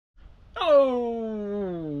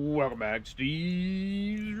Hello, welcome back,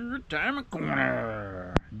 Steve's Retirement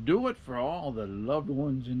Corner. Do it for all the loved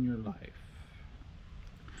ones in your life.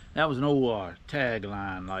 That was an old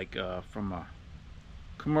tagline, like from a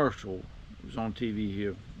commercial. It was on TV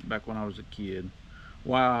here back when I was a kid.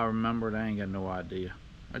 Why I remember it, I ain't got no idea.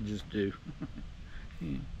 I just do.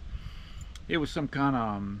 It was some kind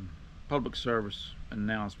of public service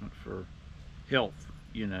announcement for health,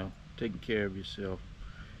 taking care of yourself.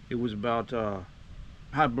 It was about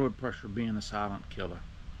high blood pressure being a silent killer.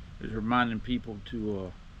 It was reminding people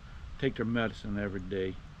to take their medicine every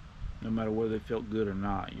day, no matter whether they felt good or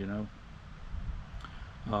not.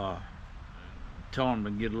 Uh, Telling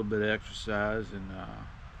them to get a little bit of exercise and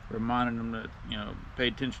reminding them that, pay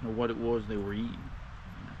attention to what it was they were eating.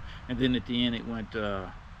 And then at the end it went,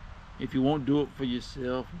 if you won't do it for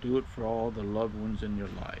yourself, do it for all the loved ones in your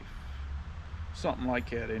life. Something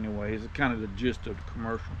like that anyway, is kind of the gist of the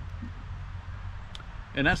commercial.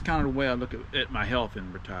 And that's kind of the way I look at my health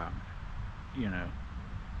in retirement.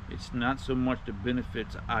 It's not so much the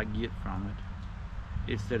benefits I get from it,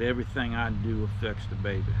 it's that everything I do affects the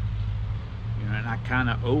baby. And I kind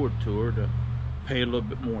of owe it to her to pay a little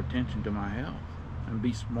bit more attention to my health and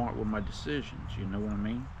be smart with my decisions, you know what I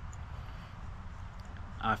mean?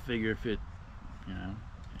 I figure if it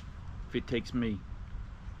takes me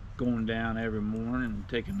going down every morning and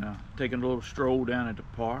taking a little stroll down at the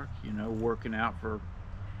park, working out for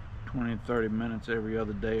 20 and 30 minutes every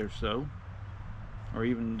other day or so, or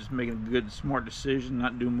even just making a good smart decision,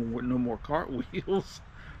 not doing no more cartwheels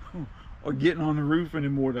or getting on the roof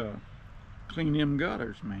anymore to clean them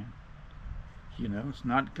gutters, man. It's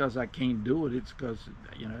not because I can't do it, it's because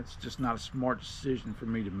it's just not a smart decision for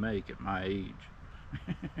me to make at my age.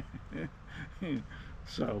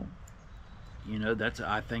 So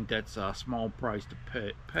I think that's a small price to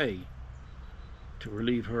pay to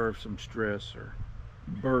relieve her of some stress or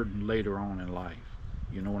burden later on in life.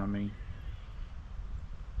 You know what I mean?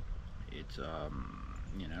 It's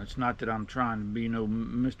it's not that I'm trying to be no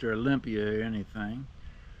Mr. Olympia or anything,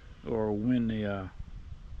 or win the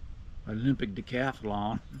Olympic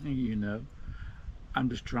decathlon. I'm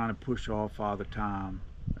just trying to push off Father Time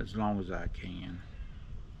as long as I can,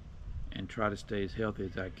 and try to stay as healthy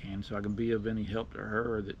as I can, so I can be of any help to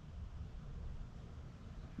her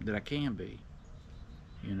that I can be.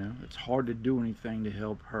 It's hard to do anything to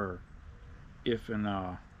help her if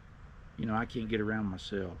I can't get around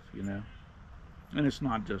myself. And it's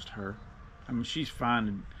not just her. I mean, she's fine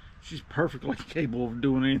and she's perfectly capable of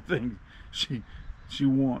doing anything she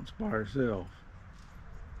wants by herself.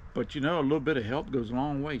 But a little bit of help goes a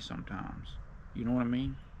long way sometimes. You know what I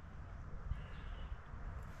mean?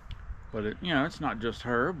 But it's not just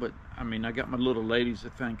her. But I mean, I got my little ladies to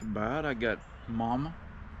think about. I got Mama,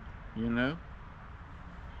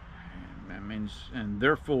 and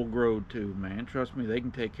they're full growed too, man. Trust me, they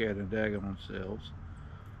can take care of their daggone selves.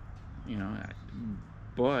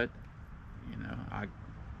 But I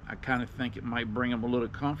kind of think it might bring them a little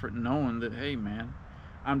comfort knowing that, hey, man,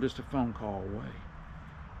 I'm just a phone call away.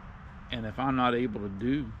 And if I'm not able to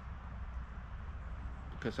do,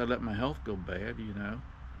 because I let my health go bad,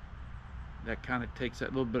 that kind of takes that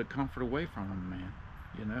little bit of comfort away from them,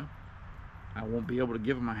 man. I won't be able to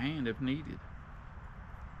give them a hand if needed.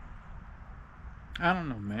 I don't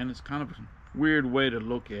know, man. It's kind of a weird way to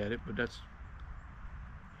look at it, but that's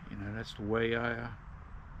the way I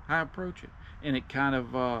approach it. And it kind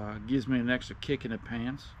of gives me an extra kick in the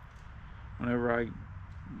pants whenever I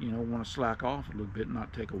want to slack off a little bit and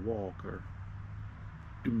not take a walk or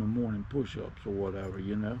do my morning push-ups or whatever.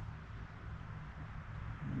 It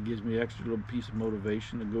gives me an extra little piece of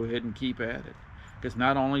motivation to go ahead and keep at it, because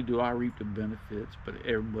not only do I reap the benefits, but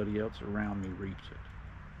everybody else around me reaps it.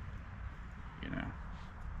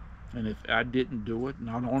 And if I didn't do it,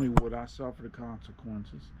 not only would I suffer the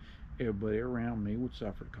consequences, everybody around me would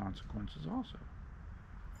suffer the consequences also.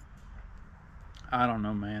 I don't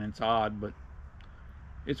know, man. It's odd, but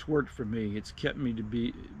it's worked for me. It's kept me to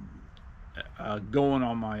be going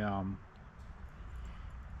on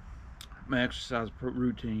my exercise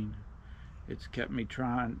routine. It's kept me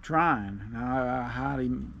trying. Now I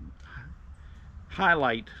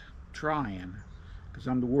highlight trying, because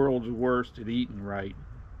I'm the world's worst at eating right.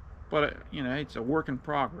 But it's a work in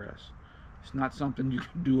progress. It's not something you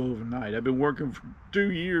can do overnight. I've been working for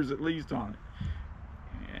 2 years at least on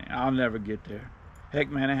it. I'll never get there. Heck,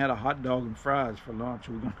 man, I had a hot dog and fries for lunch.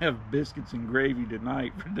 We're going to have biscuits and gravy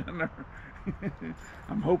tonight for dinner.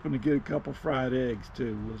 I'm hoping to get a couple fried eggs,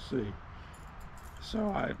 too. We'll see.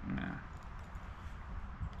 So,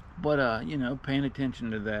 But, paying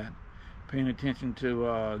attention to that. Paying attention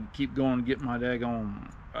to keep going and get my daggone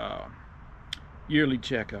yearly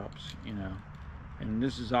checkups, and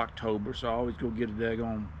this is October, so I always go get a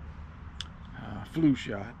daggone flu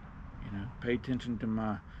shot. Pay attention to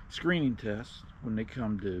my screening tests when they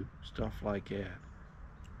come due, stuff like that.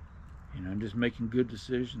 Just making good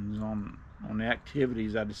decisions on the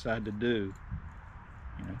activities I decide to do.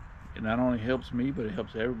 It not only helps me, but it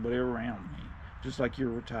helps everybody around me. Just like your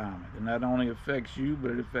retirement, it not only affects you,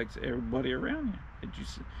 but it affects everybody around you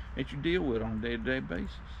that you deal with on a day-to-day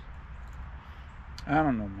basis. I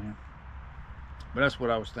don't know, man, but that's what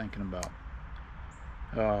I was thinking about.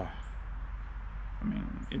 I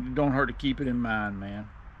mean, it don't hurt to keep it in mind, man.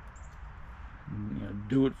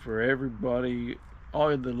 Do it for everybody, all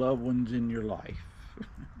of the loved ones in your life.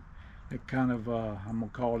 That kind of, I'm gonna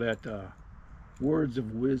call that words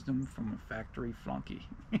of wisdom from a factory flunky.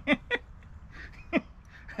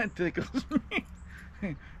 That tickles me.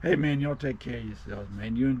 Hey man, y'all take care of yourselves,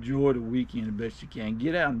 man. You enjoy the weekend the best you can.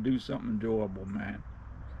 Get out and do something enjoyable, man.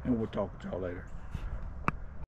 And we'll talk with y'all later.